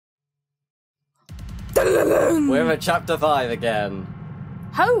We're at chapter 5 again.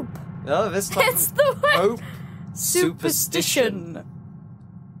 Hope. Oh, this time. It's the word. Hope. Superstition.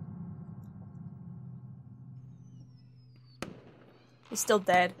 He's still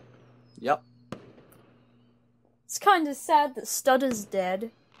dead. Yep. It's kind of sad that Stutter's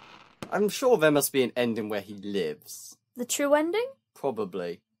dead. I'm sure there must be an ending where he lives. The true ending?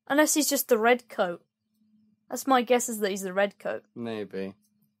 Probably. Unless he's just the red coat. That's my guess, is that he's the red coat. Maybe.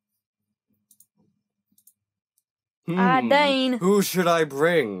 Adine. Who should I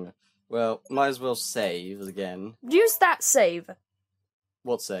bring? Well, might as well save again. Use that save.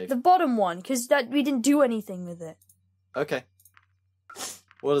 What save? The bottom one, because we didn't do anything with it. Okay.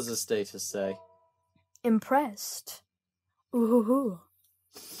 What does the status say? Impressed. Ooh.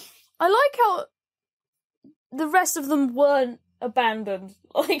 I like how the rest of them weren't abandoned,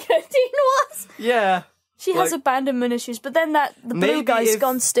 like Adine was. Yeah. She has abandonment issues, but then the blue guy's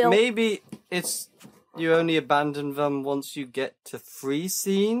gone still. Maybe it's you only abandon them once you get to 3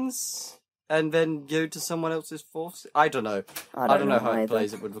 scenes, and then go to someone else's 4th scene? I don't know. I don't know how it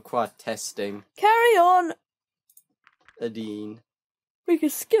plays. It would require testing. Carry on. Adine. We can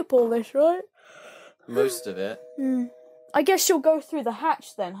skip all this, right? Most of it. I guess she'll go through the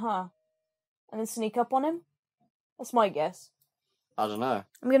hatch then, huh? And then sneak up on him? That's my guess. I don't know.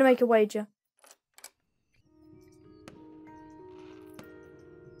 I'm gonna make a wager.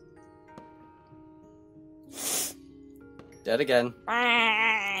 Dead again.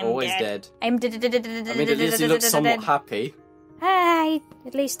 Always dead. I'm I mean, at least he looks somewhat happy. Hey,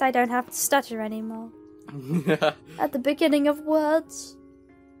 at least I don't have to stutter anymore. At the beginning of words.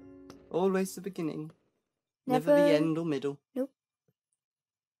 Always the beginning. Never the end or middle. Nope.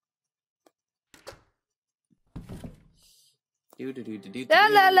 La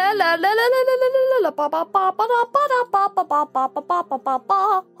la la la la la la la ba ba ba ba da ba da ba ba ba ba ba ba ba ba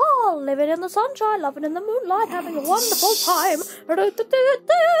ba. Oh, living in the sunshine, loving in the moonlight, having a wonderful time.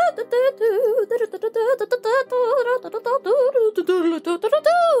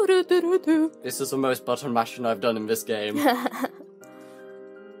 This is the most button mashing I've done in this game.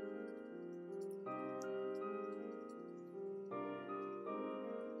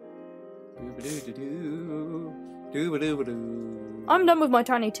 I'm done with my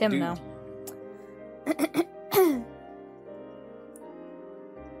Tiny Tim now.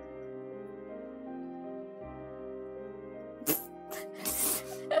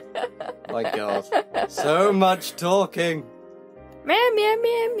 My God. So much talking. Meow, meow,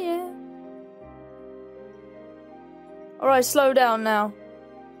 meow, meow. Alright, slow down now.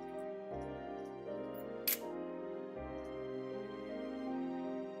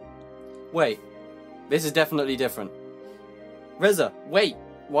 Wait. This is definitely different. Reza, wait.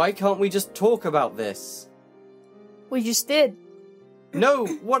 Why can't we just talk about this? We just did. No,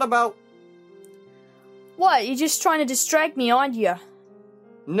 what about... What? You're just trying to distract me, aren't you?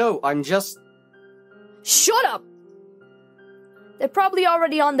 No, I'm just... Shut up! They're probably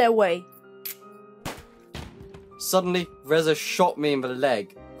already on their way. Suddenly, Reza shot me in the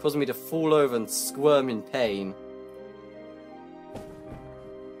leg, causing me to fall over and squirm in pain.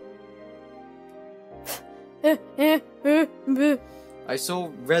 I saw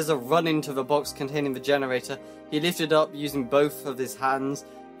Reza run into the box containing the generator. He lifted up using both of his hands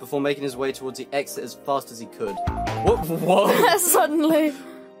before making his way towards the exit as fast as he could. Whoa! Suddenly.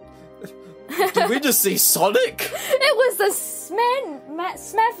 Did we just see Sonic? It was the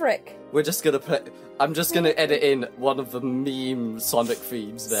Smaverick. We're just gonna play... I'm just gonna edit in one of the meme Sonic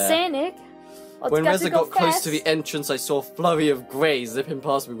themes there. Sonic. When Reza got close to the entrance, I saw a flurry of grey zipping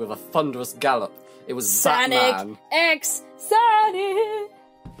past me with a thunderous gallop. It was Sonic Batman. X Sonic.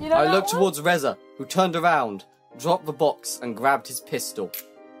 You know I looked towards Reza, who turned around, dropped the box, and grabbed his pistol.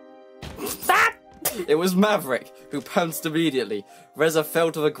 It was Maverick, who pounced immediately. Reza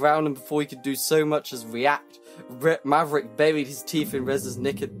fell to the ground, and before he could do so much as react, Maverick buried his teeth in Reza's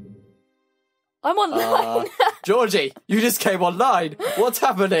neck. I'm online. Georgie, you just came online. What's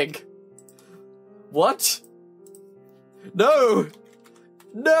happening? What? No!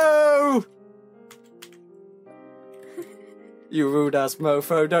 No! You rude ass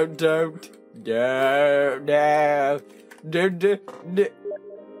mofo, don't. No.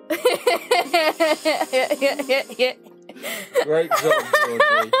 Great job,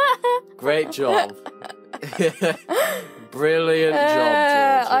 Georgie. Great job. Brilliant job,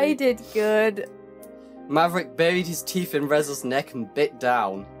 Georgie. I did good. Maverick buried his teeth in Reza's neck and bit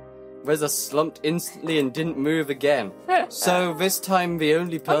down. Reza slumped instantly and didn't move again. So this time the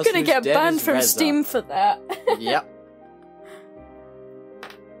only person I'm gonna who's get dead banned is from Reza. Steam for that. Yep.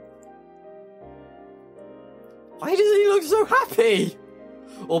 Why does he look so happy?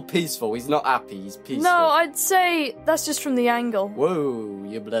 Or peaceful. He's not happy, he's peaceful. No, I'd say that's just from the angle. Whoa,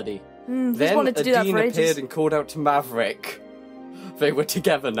 you bloody. He's Then wanted to do that for Adine ages. appeared and called out to Maverick. They were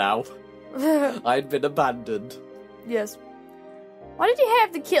together now. I'd been abandoned. Yes. Why did you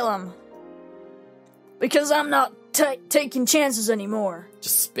have to kill him? Because I'm not taking chances anymore.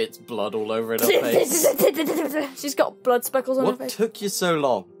 Just spits blood all over in her face. She's got blood speckles on her What face. took you so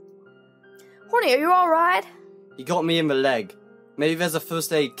long? Horny, are you alright? He got me in the leg. Maybe there's a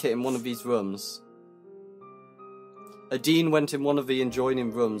first aid kit in one of these rooms. Adine went in one of the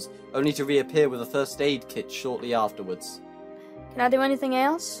adjoining rooms, only to reappear with a first aid kit shortly afterwards. Can I do anything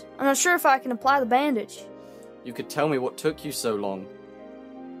else? I'm not sure if I can apply the bandage. You could tell me what took you so long.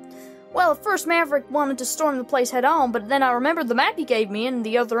 Well, at first Maverick wanted to storm the place head on, but then I remembered the map you gave me and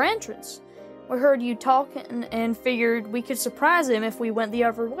the other entrance. We heard you talking and figured we could surprise him if we went the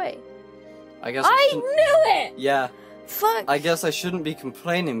other way. I guess I knew it! Yeah. Fuck. I guess I shouldn't be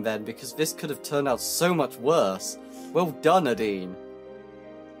complaining then, because this could have turned out so much worse. Well done, Adine.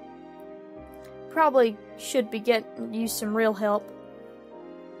 Probably should be getting you some real help.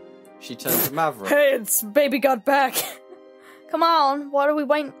 She turned to Maverick. Hey, it's Baby got back. Come on, what are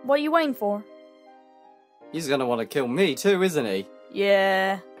you waiting for? He's gonna want to kill me too, isn't he?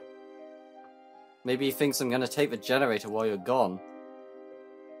 Yeah. Maybe he thinks I'm gonna take the generator while you're gone.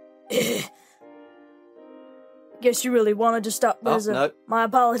 Guess you really wanted to stop Lizard. No. My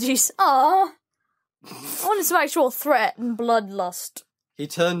apologies. Aww. I wanted some actual threat and bloodlust. He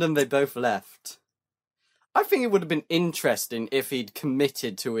turned and they both left. I think it would have been interesting if he'd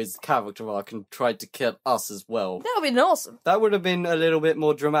committed to his character arc and tried to kill us as well. That would have been awesome. That would have been a little bit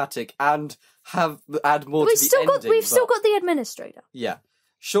more dramatic and add more to the ending. We've still got the administrator. Yeah.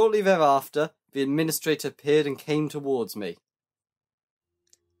 Shortly thereafter, the administrator appeared and came towards me.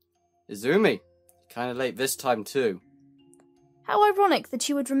 Izumi. Kinda late this time too. How ironic that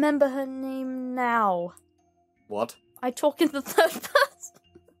you would remember her name now. What? I talk in the third person.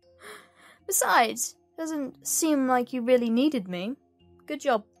 Besides, doesn't seem like you really needed me. Good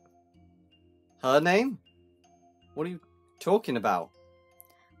job. Her name? What are you talking about?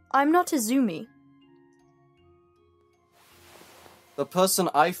 I'm not Izumi. The person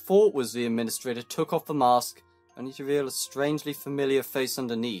I thought was the administrator took off the mask, only to reveal a strangely familiar face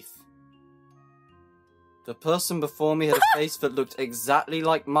underneath. The person before me had a face that looked exactly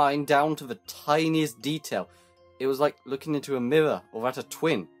like mine down to the tiniest detail. It was like looking into a mirror or at a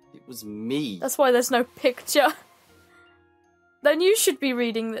twin. It was me. That's why there's no picture. Then you should be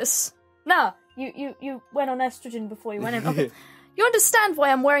reading this. Nah, you went on estrogen before you went in. Okay. You understand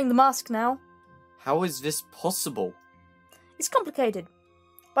why I'm wearing the mask now. How is this possible? It's complicated.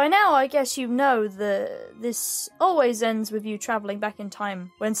 By now, I guess you know this always ends with you travelling back in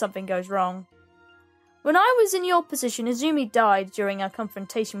time when something goes wrong. When I was in your position, Izumi died during our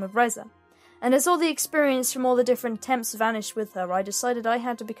confrontation with Reza, and as all the experience from all the different attempts vanished with her, I decided I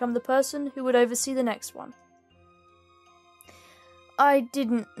had to become the person who would oversee the next one. I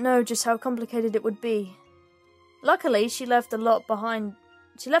didn't know just how complicated it would be. Luckily, she left a lot behind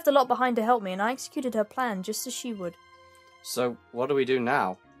to help me, and I executed her plan just as she would. So, what do we do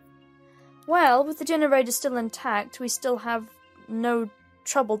now? Well, with the generator still intact, we still have no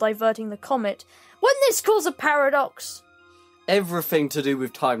trouble diverting the comet. Wouldn't this cause a paradox? Everything to do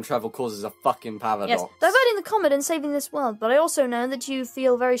with time travel causes a fucking paradox. Yes, diverting the comet and saving this world, but I also know that you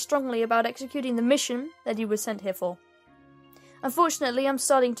feel very strongly about executing the mission that you were sent here for. Unfortunately, I'm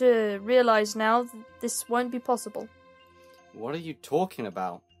starting to realise now that this won't be possible. What are you talking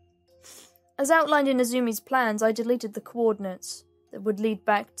about? As outlined in Azumi's plans, I deleted the coordinates that would lead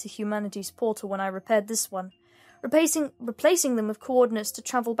back to humanity's portal when I repaired this one, replacing them with coordinates to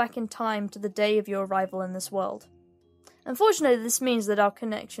travel back in time to the day of your arrival in this world. Unfortunately, this means that our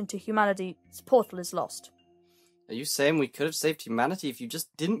connection to humanity's portal is lost. Are you saying we could have saved humanity if you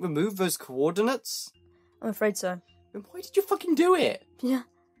just didn't remove those coordinates? I'm afraid so. Then why did you fucking do it? Yeah.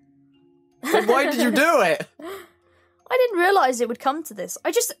 Then why did you do it? I didn't realise it would come to this.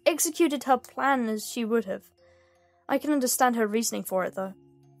 I just executed her plan as she would have. I can understand her reasoning for it, though.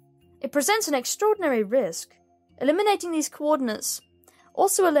 It presents an extraordinary risk. Eliminating these coordinates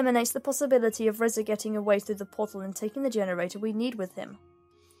also eliminates the possibility of Reza getting away through the portal and taking the generator we need with him.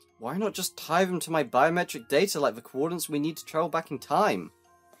 Why not just tie them to my biometric data like the coordinates we need to travel back in time?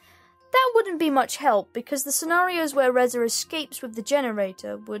 That wouldn't be much help, because the scenarios where Reza escapes with the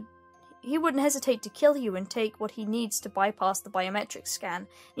generator he wouldn't hesitate to kill you and take what he needs to bypass the biometric scan and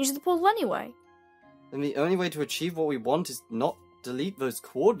use the portal anyway. Then the only way to achieve what we want is not delete those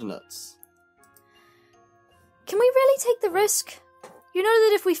coordinates. Can we really take the risk? You know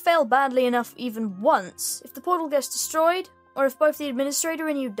that if we fail badly enough even once, if the portal gets destroyed, Or if both the administrator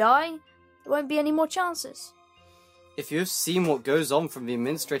and you die, there won't be any more chances. If you've seen what goes on from the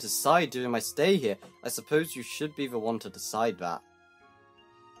administrator's side during my stay here, I suppose you should be the one to decide that.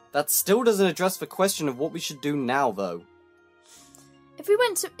 That still doesn't address the question of what we should do now, though. If we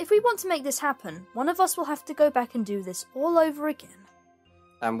want to make this happen, one of us will have to go back and do this all over again.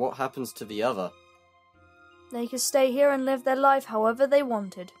 And what happens to the other? They could stay here and live their life however they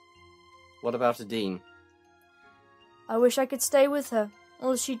wanted. What about Adine? I wish I could stay with her.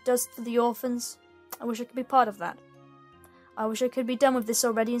 All she does for the orphans. I wish I could be part of that. I wish I could be done with this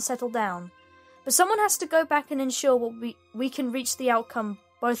already and settle down. But someone has to go back and ensure we can reach the outcome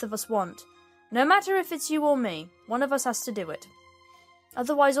both of us want. No matter if it's you or me, one of us has to do it.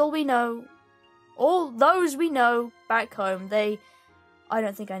 Otherwise, all those we know back home, I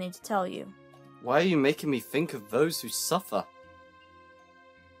don't think I need to tell you. Why are you making me think of those who suffer?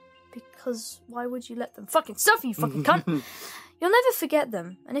 Because why would you let them fucking suffer, you fucking cunt? You'll never forget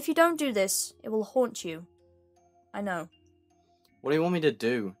them, and if you don't do this, it will haunt you. I know. What do you want me to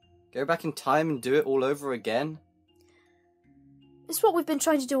do? Go back in time and do it all over again? It's what we've been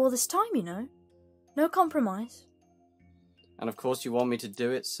trying to do all this time, you know. No compromise. And of course you want me to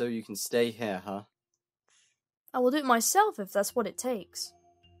do it so you can stay here, huh? I will do it myself if that's what it takes.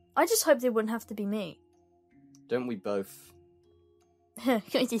 I just hope they wouldn't have to be me. Don't we both?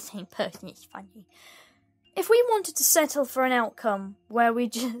 You're the same person, it's funny. If we wanted to settle for an outcome where we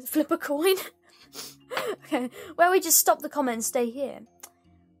just flip a coin, okay, where we just stop the comment and stay here,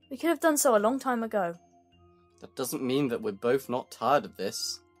 we could have done so a long time ago. That doesn't mean that we're both not tired of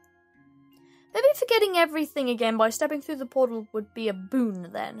this. Maybe forgetting everything again by stepping through the portal would be a boon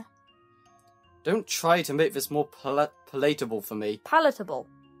then. Don't try to make this more palatable for me. Palatable?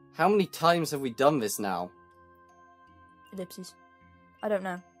 How many times have we done this now? Ellipses. I don't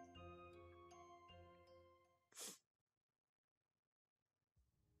know.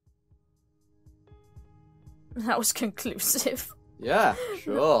 That was conclusive. Yeah,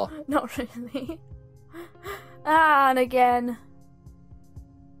 sure. Not really. And again.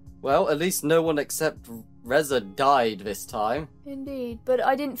 Well, at least no one except Reza died this time. Indeed, but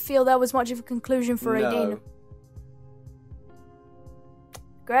I didn't feel that was much of a conclusion for Adine.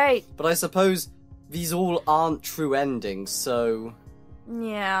 Great. But I suppose these all aren't true endings, so...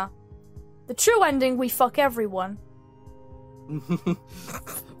 Yeah. The true ending, we fuck everyone.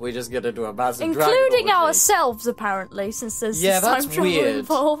 We're just gonna do a massive including Dragon ourselves, apparently, since there's time travel weird.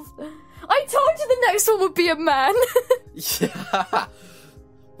 involved. I told you the next one would be a man! Yeah.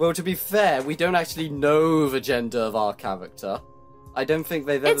 Well, to be fair, we don't actually know the gender of our character. I don't think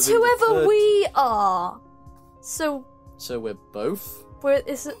they've ever It's been whoever referred... we are. So we're both?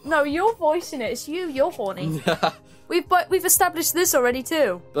 No, you're voicing it. It's you. You're horny. We've established this already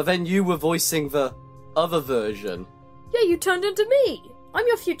too. But then you were voicing the other version. Yeah, you turned into me. I'm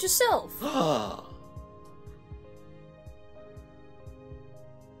your future self.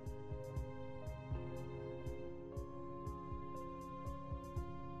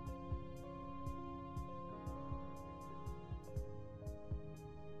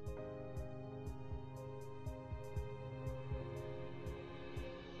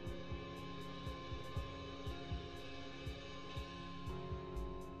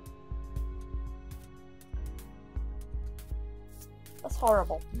 That's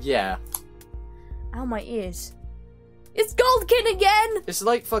horrible. Yeah. Ow, my ears. It's Goldkin again! It's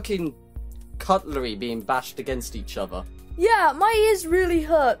like fucking cutlery being bashed against each other. Yeah, my ears really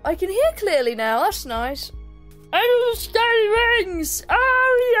hurt. I can hear clearly now. That's nice. Oh, Scaly rings!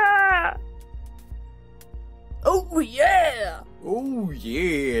 Oh, yeah! Oh, yeah! Oh,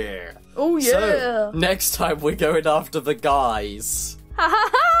 yeah. Oh, yeah! So, next time we're going after the guys. Ha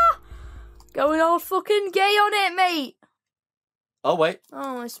ha ha! Going all fucking gay on it, mate! Oh, wait.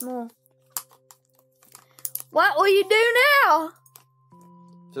 Oh, it's more. What will you do now?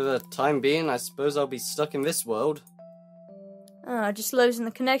 For the time being, I suppose I'll be stuck in this world. Just losing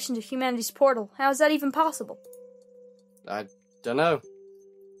the connection to humanity's portal. How is that even possible? I don't know.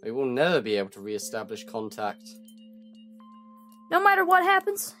 We will never be able to re-establish contact. No matter what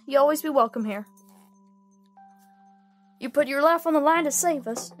happens, you'll always be welcome here. You put your life on the line to save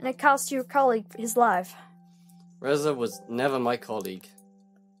us, and it cost your colleague his life. Reza was never my colleague.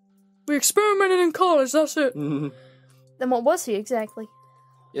 We experimented in college, that's it. Then what was he exactly?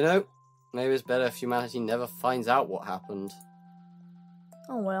 You know, maybe it's better if humanity never finds out what happened.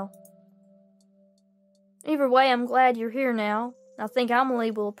 Oh well. Either way, I'm glad you're here now. I think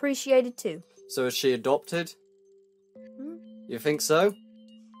Amelie will appreciate it too. So is she adopted? You think so?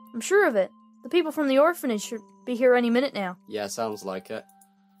 I'm sure of it. The people from the orphanage should be here any minute now. Yeah, sounds like it.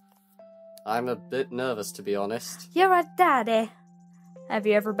 I'm a bit nervous, to be honest. You're a daddy. Have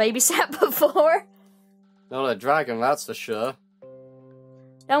you ever babysat before? Not a dragon, that's for sure.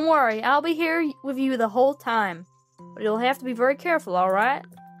 Don't worry, I'll be here with you the whole time. But you'll have to be very careful, alright?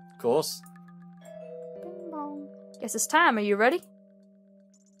 Of course. Bing bong. Guess it's time. Are you ready?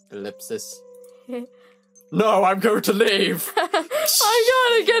 Ellipsis. No, I'm going to leave! I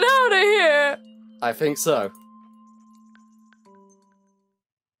gotta get out of here! I think so.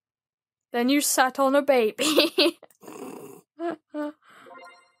 Then you sat on a baby.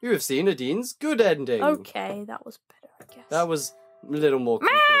 You have seen Adine's good ending. Okay, that was better, I guess. That was a little more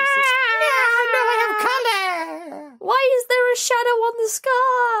conclusive. Why is there a shadow on the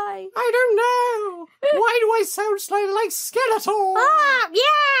sky? I don't know. Why do I sound slightly like Skeletor?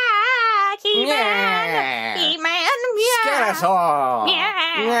 He-Man, Skeletor.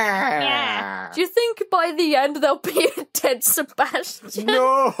 Do you think by the end there'll be a dead Sebastian?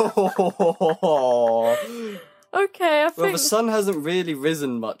 No. Okay, I think... Well, the sun hasn't really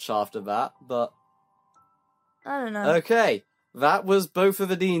risen much after that, but... I don't know. Okay, that was both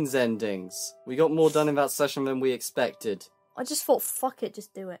of Adine's endings. We got more done in that session than we expected. I just thought, fuck it,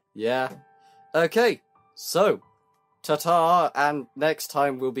 just do it. Yeah. Okay, so, ta-ta, and next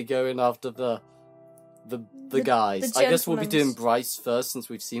time we'll be going after the guys. I guess we'll be doing Bryce first, since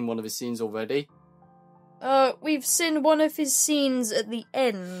we've seen one of his scenes already. We've seen one of his scenes at the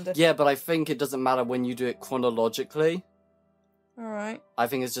end. Yeah, but I think it doesn't matter when you do it chronologically. Alright. I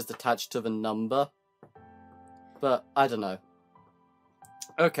think it's just attached to the number. But, I don't know.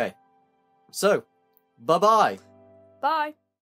 Okay. So, bye-bye. Bye.